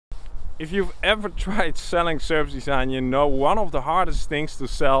If you've ever tried selling service design, you know one of the hardest things to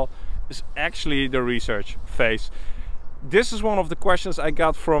sell is actually the research phase. This is one of the questions I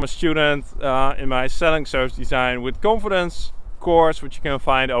got from a student in my Selling Service Design with Confidence course, which you can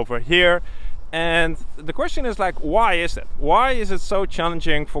find over here. And the question is like, why is it? Why is it so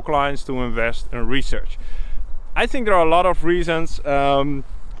challenging for clients to invest in research? I think there are a lot of reasons. One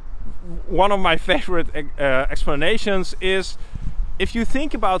of my favorite explanations is if you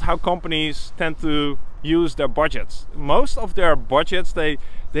think about how companies tend to use their budgets. Most of their budgets, they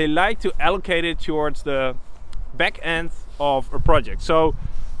like to allocate it towards the back end of a project. So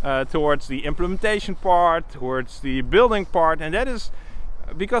towards the implementation part, towards the building part, and that is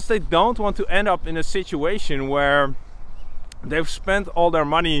because they don't want to end up in a situation where they've spent all their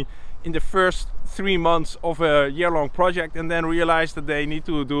money in the first 3 months of a year-long project and then realize that they need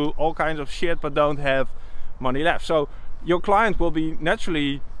to do all kinds of shit but don't have money left. So your client will be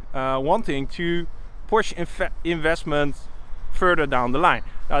naturally wanting to push investment further down the line.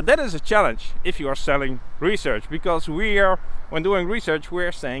 Now that is a challenge if you are selling research, because when doing research,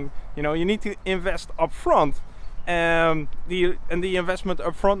 we're saying, you know, you need to invest upfront, and the investment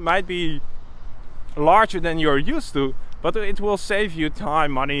upfront might be larger than you're used to, but it will save you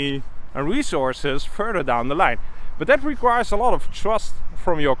time, money, and resources further down the line. But that requires a lot of trust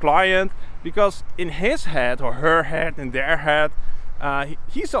from your client, because in his head or her head, in their head,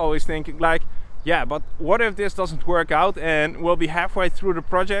 he's always thinking like, yeah, but what if this doesn't work out and we'll be halfway through the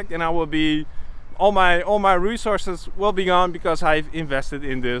project and I will be all my resources will be gone because I've invested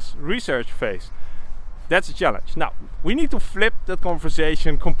in this research phase. That's a challenge. Now we need to flip that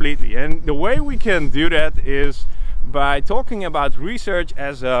conversation completely, and the way we can do that is by talking about research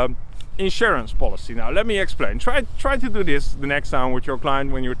as a insurance policy. Now let me explain. Try to do this the next time with your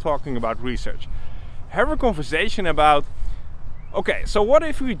client when you're talking about research. Have a conversation about, okay, so what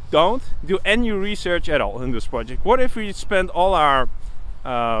if we don't do any research at all in this project? What if we spend all our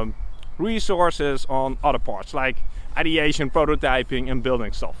resources on other parts like ideation, prototyping, and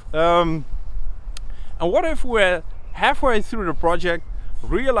building stuff? And what if we're halfway through the project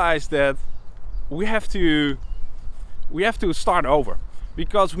realize that we have to start over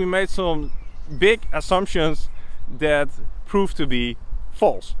because we made some big assumptions that proved to be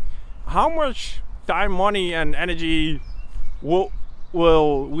false? How much time, money, and energy will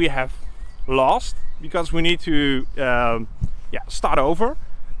we have lost because we need to start over?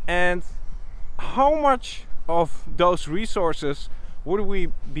 And how much of those resources would we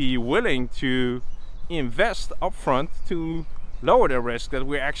be willing to invest upfront to lower the risk that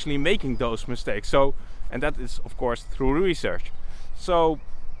we're actually making those mistakes? So, and that is of course through research. So,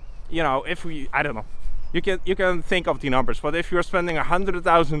 you know, if we, I don't know, you can think of the numbers, but if you're spending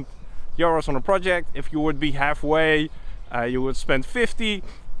 100,000 euros on a project, if you would be halfway, you would spend 50,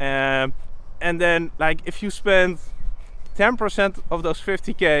 and then like if you spend 10% of those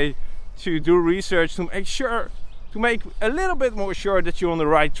 50k to do research to make a little bit more sure that you're on the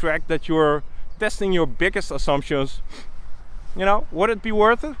right track, that you're testing your biggest assumptions, you know, would it be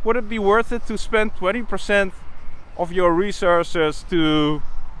worth it? Would it be worth it to spend 20% of your resources to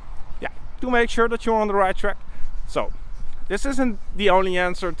make sure that you're on the right track? So this isn't the only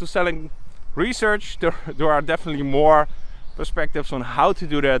answer to selling research. There are definitely more perspectives on how to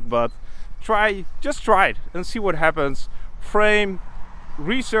do that, but just try it and see what happens. Frame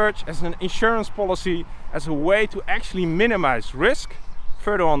research as an insurance policy, as a way to actually minimize risk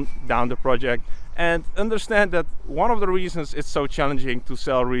further on down the project, and understand that one of the reasons it's so challenging to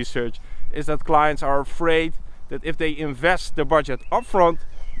sell research is that clients are afraid that if they invest the budget upfront,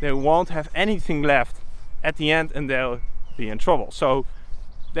 they won't have anything left at the end and they'll be in trouble. So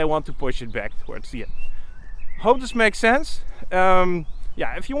they want to push it back towards the end. Hope this makes sense.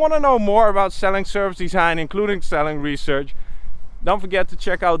 If you want to know more about selling service design, including selling research, don't forget to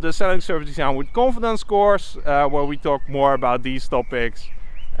check out the Selling Service Design with Confidence course, where we talk more about these topics.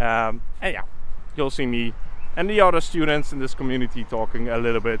 You'll see me and the other students in this community talking a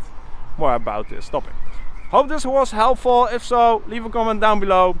little bit more about this topic. Hope this was helpful. If so, leave a comment down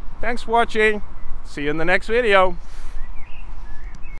below. Thanks for watching. See you in the next video.